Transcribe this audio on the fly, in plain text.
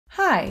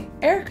Hi,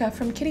 Erica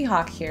from Kitty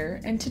Hawk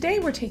here, and today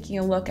we're taking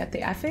a look at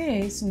the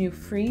FAA's new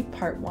free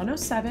Part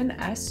 107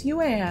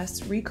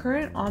 sUAS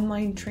Recurrent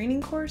online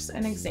training course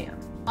and exam.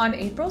 On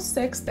April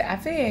 6th, the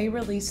FAA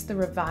released the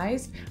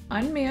revised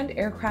Unmanned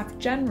Aircraft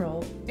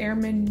General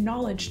Airman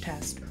Knowledge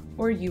Test,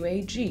 or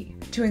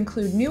UAG, to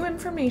include new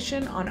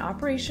information on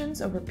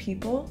operations over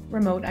people,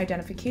 remote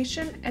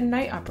identification, and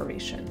night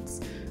operations.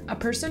 A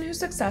person who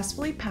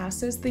successfully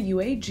passes the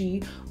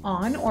UAG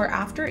on or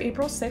after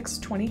April 6,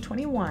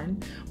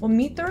 2021 will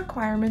meet the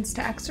requirements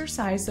to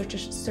exercise their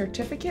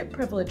certificate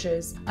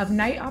privileges of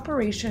night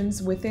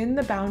operations within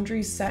the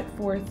boundaries set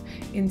forth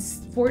in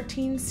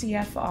 14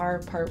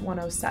 CFR Part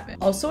 107.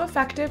 Also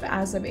effective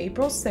as of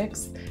April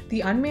 6th,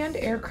 the Unmanned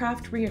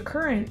Aircraft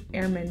Recurrent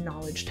Airman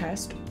Knowledge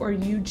Test, or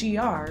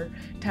UGR,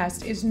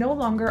 test is no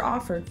longer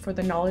offered for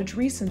the knowledge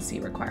recency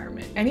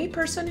requirement. Any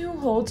person who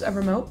holds a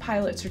remote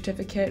pilot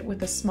certificate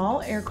with a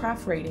small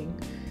aircraft rating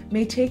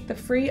may take the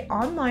free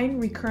online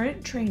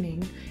recurrent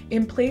training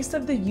in place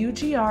of the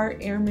UGR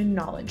Airman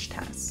Knowledge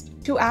Test.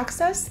 To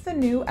access the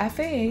new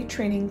FAA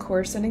training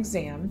course and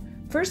exam,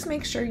 first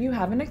make sure you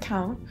have an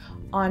account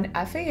on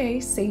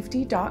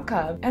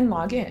FAAsafety.gov and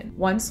log in.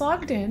 Once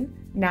logged in,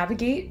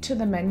 navigate to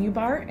the menu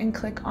bar and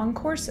click on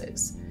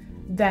Courses.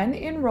 Then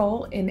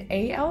enroll in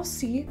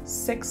ALC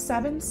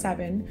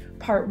 677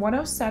 Part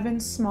 107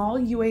 Small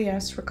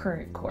UAS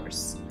Recurrent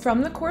course.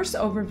 From the course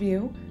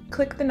overview,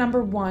 click the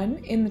number 1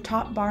 in the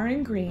top bar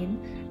in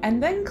green,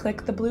 and then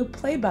click the blue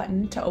play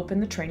button to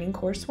open the training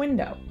course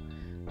window.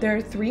 There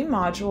are 3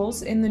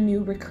 modules in the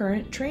new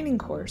recurrent training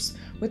course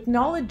with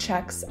knowledge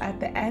checks at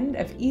the end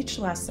of each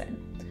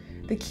lesson.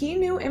 The key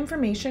new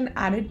information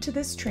added to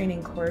this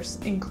training course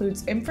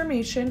includes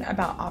information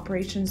about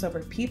operations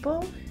over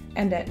people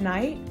and at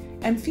night,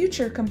 and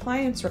future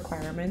compliance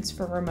requirements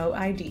for remote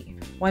ID.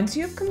 Once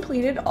you have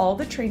completed all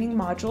the training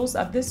modules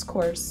of this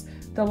course,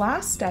 the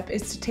last step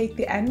is to take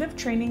the end of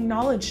training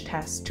knowledge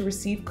test to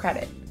receive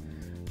credit.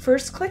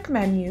 First click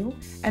Menu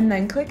and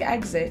then click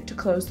Exit to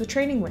close the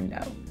training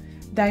window.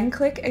 Then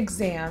click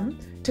Exam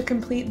to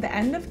complete the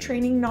end of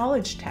training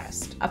knowledge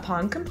test.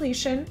 Upon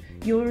completion,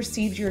 you will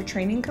receive your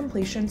training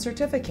completion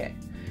certificate.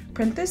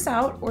 Print this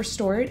out or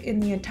store it in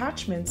the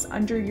attachments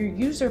under your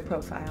user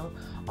profile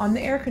on the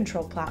air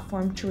control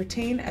platform to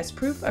retain as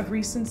proof of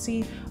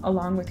recency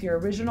along with your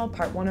original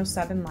Part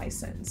 107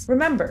 license.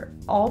 Remember,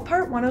 all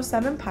Part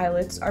 107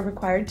 pilots are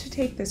required to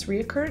take this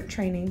recurrent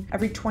training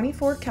every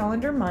 24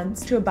 calendar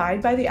months to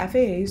abide by the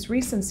FAA's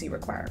recency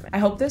requirement. I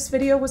hope this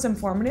video was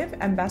informative,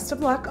 and best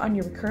of luck on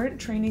your recurrent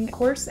training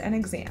course and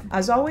exam.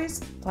 As always,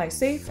 fly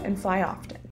safe and fly often.